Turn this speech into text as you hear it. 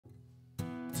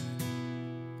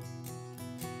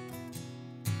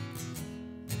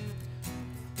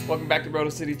Welcome back to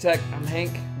RotoCityTech. I'm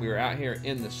Hank. We were out here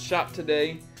in the shop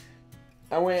today.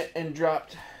 I went and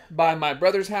dropped by my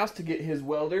brother's house to get his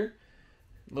welder,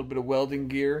 a little bit of welding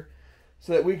gear,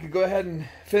 so that we could go ahead and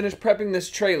finish prepping this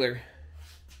trailer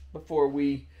before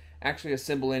we actually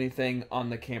assemble anything on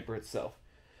the camper itself.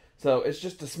 So it's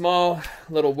just a small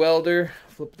little welder.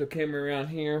 Flip the camera around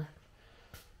here.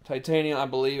 Titanium, I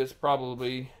believe it's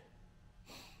probably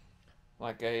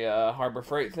like a Harbor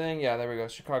Freight thing. Yeah, there we go.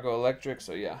 Chicago Electric.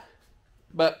 So yeah,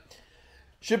 but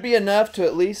should be enough to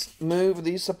at least move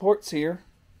these supports here.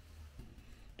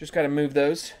 Just got to move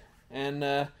those, and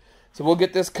so we'll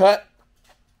get this cut.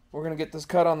 We're gonna get this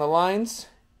cut on the lines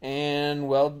and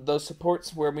weld those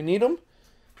supports where we need them,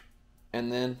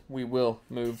 and then we will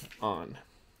move on.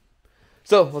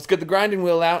 So let's get the grinding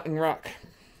wheel out and rock.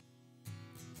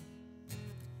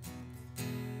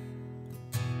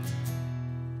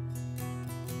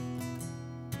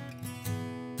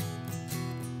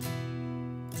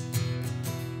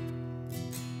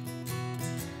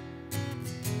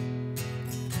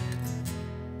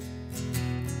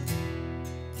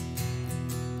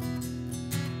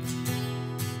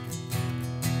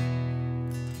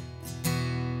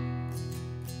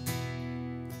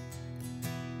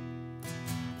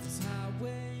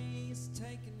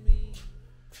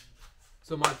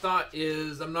 So my thought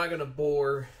is I'm not going to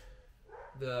bore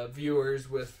the viewers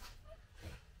with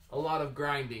a lot of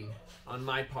grinding on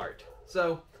my part.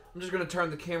 So I'm just going to turn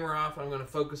the camera off. I'm going to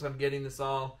focus on getting this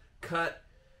all cut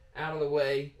out of the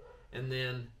way, and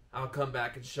then I'll come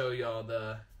back and show y'all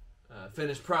the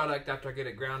finished product after I get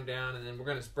it ground down, and then we're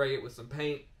going to spray it with some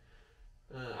paint.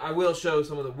 I will show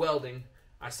some of the welding.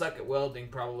 I suck at welding,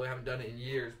 probably. I haven't done it in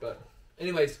years, but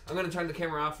anyways, I'm going to turn the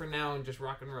camera off for now and just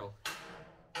rock and roll.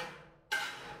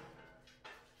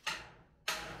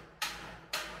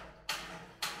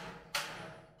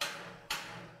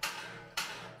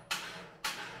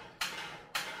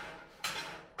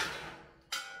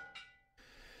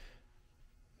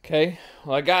 Okay,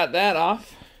 well I got that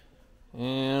off,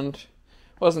 and it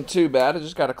wasn't too bad. I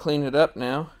just got to clean it up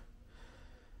now.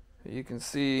 You can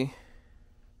see,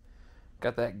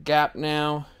 got that gap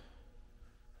now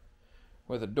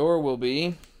where the door will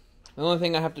be. The only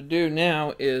thing I have to do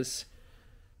now is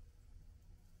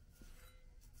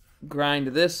grind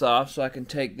this off so I can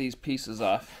take these pieces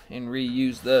off and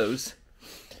reuse those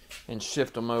and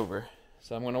shift them over.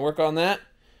 So I'm going to work on that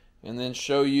and then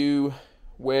show you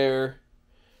where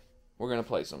we're going to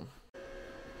place them.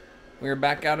 We're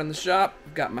back out in the shop.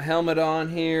 Got my helmet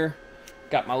on here.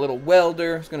 Got my little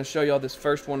welder. I was going to show y'all this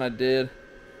first one I did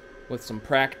with some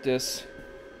practice.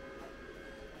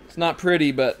 It's not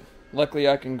pretty, but luckily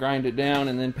I can grind it down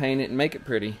and then paint it and make it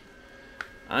pretty.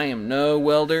 I am no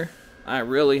welder. I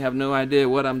really have no idea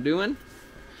what I'm doing.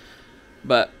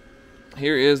 But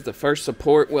here is the first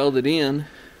support welded in.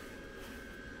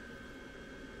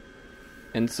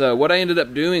 And so what I ended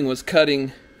up doing was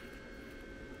cutting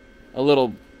a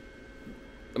little,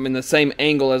 the same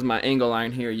angle as my angle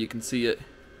iron here. You can see it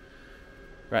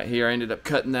right here. I ended up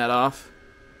cutting that off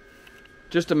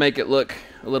just to make it look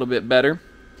a little bit better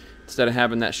instead of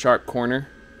having that sharp corner.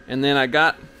 And then I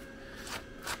got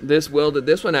this welded.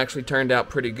 This one actually turned out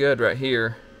pretty good right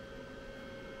here.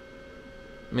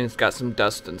 It's got some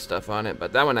dust and stuff on it,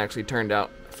 but that one actually turned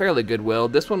out a fairly good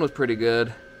weld. This one was pretty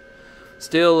good.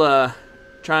 Still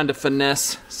trying to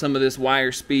finesse some of this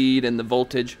wire speed and the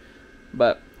voltage.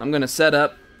 But I'm going to set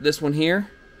up this one here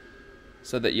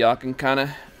so that y'all can kind of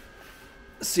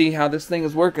see how this thing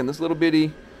is working. This little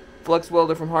bitty flux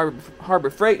welder from Harbor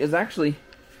Freight is actually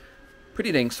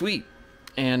pretty dang sweet.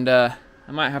 And I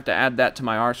might have to add that to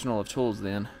my arsenal of tools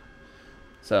then.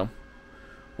 So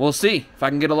we'll see. If I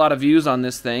can get a lot of views on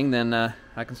this thing, then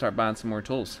I can start buying some more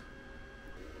tools.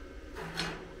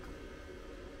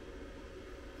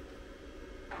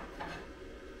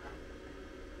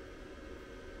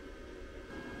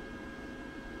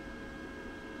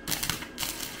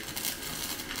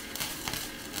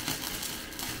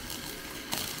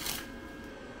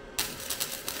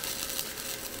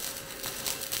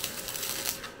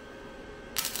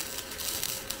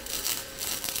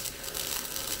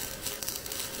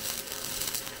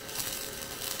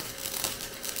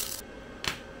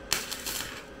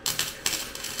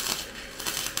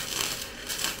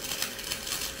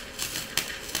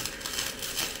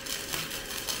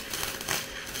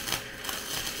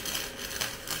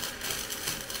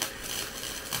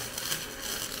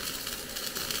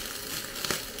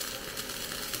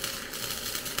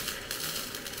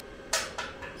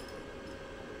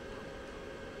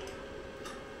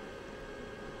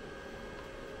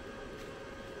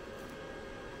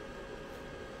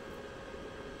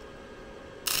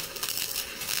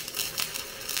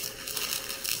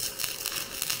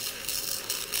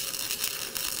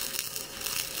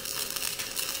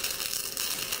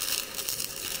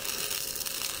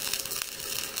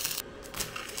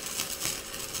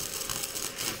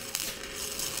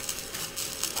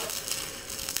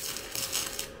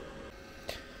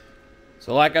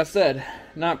 So like I said,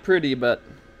 not pretty, but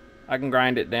I can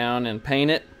grind it down and paint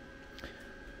it,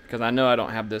 because I know I don't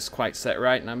have this quite set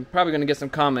right, and I'm probably going to get some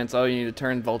comments, oh, you need to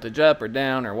turn voltage up or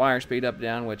down or wire speed up,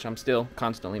 down, which I'm still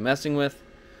constantly messing with,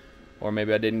 or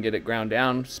maybe I didn't get it ground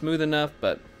down smooth enough.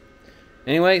 But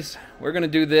anyways, we're going to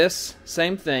do this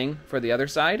same thing for the other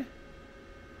side,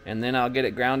 and then I'll get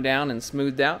it ground down and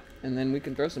smoothed out, and then we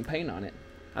can throw some paint on it.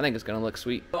 I think it's going to look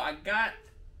sweet. So I got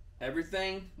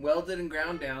everything welded and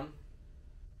ground down.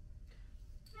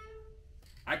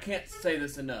 I can't say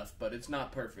this enough, but it's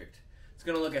not perfect. It's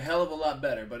going to look a hell of a lot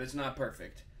better, but it's not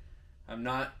perfect. I'm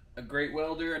not a great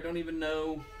welder. I don't even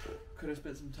know. Could have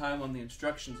spent some time on the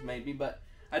instructions maybe, but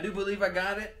I do believe I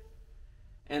got it.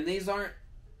 And these aren't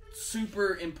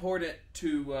super important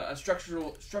to a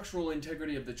structural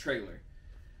integrity of the trailer.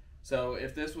 So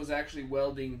if this was actually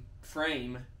welding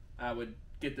frame, I would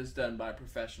get this done by a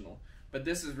professional. But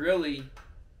this is really,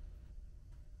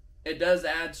 it does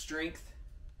add strength,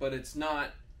 but it's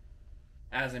not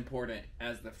as important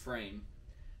as the frame.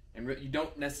 And you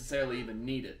don't necessarily even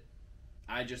need it.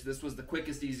 This was the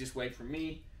quickest, easiest way for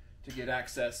me to get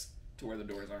access to where the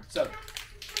doors are. So,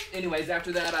 anyways,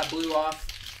 after that I blew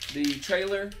off the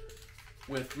trailer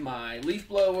with my leaf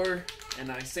blower,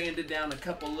 and I sanded down a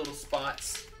couple little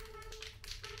spots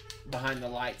behind the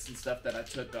lights and stuff that I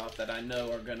took off that I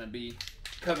know are gonna be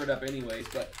covered up anyways.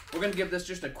 But we're gonna give this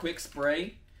just a quick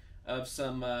spray of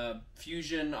some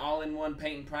Fusion all-in-one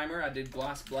paint and primer. I did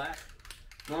gloss black.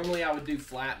 Normally I would do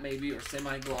flat maybe or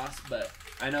semi-gloss, but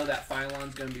I know that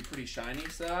Phylon's going to be pretty shiny,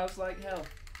 so I was like, hell,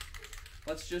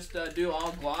 let's just do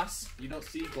all gloss. You don't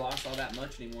see gloss all that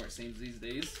much anymore, it seems, these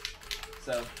days.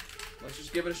 So let's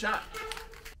just give it a shot.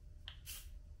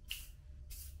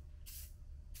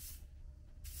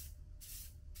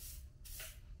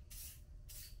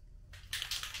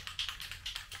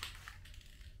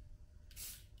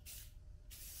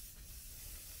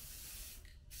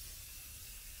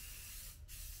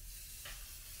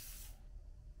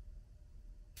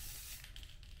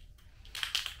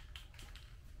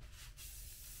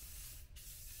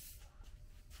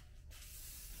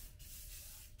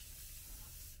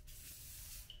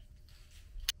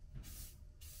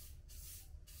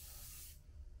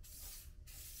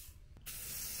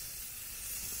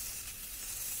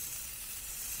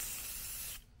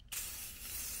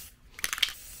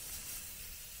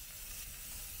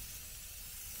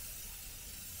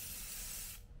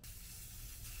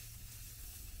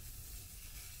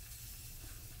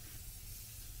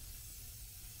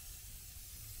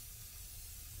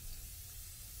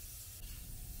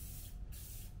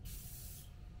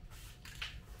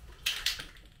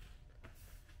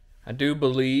 I do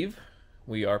believe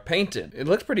we are painted. It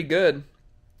looks pretty good.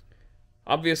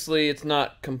 Obviously, it's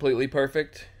not completely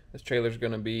perfect. This trailer's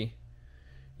going to be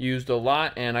used a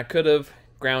lot, and I could have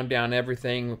ground down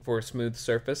everything for a smooth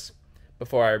surface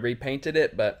before I repainted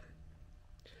it, but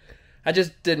I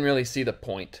just didn't really see the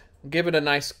point. Give it a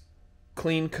nice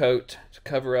clean coat to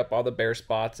cover up all the bare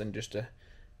spots and just to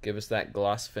give us that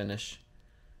gloss finish.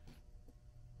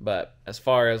 But as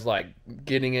far as like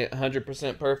getting it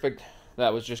 100% perfect,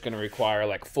 that was just going to require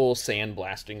like full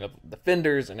sandblasting of the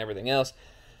fenders and everything else.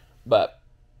 But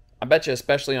I bet you,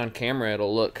 especially on camera,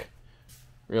 it'll look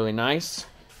really nice.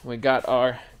 We got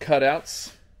our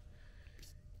cutouts.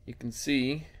 You can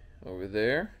see over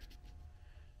there,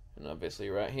 and obviously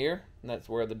right here. And that's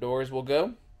where the doors will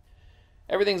go.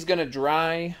 Everything's going to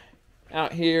dry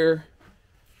out here.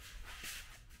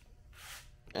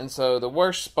 And so the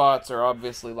worst spots are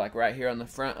obviously like right here on the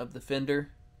front of the fender,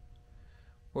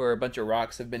 where a bunch of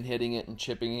rocks have been hitting it and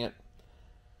chipping it.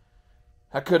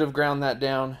 I could have ground that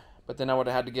down, but then I would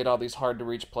have had to get all these hard to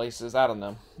reach places. I don't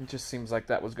know. It just seems like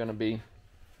that was going to be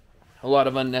a lot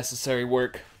of unnecessary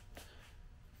work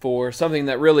for something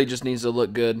that really just needs to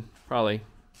look good. Probably,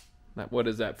 what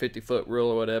is that, 50-foot rule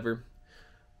or whatever.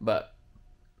 But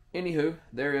anywho,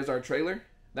 there is our trailer.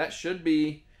 That should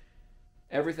be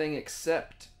everything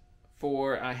except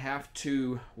for I have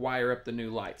to wire up the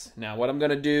new lights. Now what I'm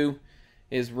going to do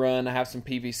is I have some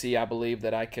PVC, I believe,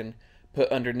 that I can put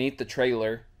underneath the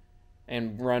trailer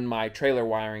and run my trailer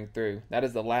wiring through. That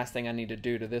is the last thing I need to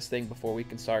do to this thing before we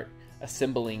can start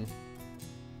assembling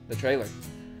the trailer.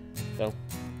 So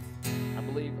I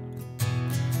believe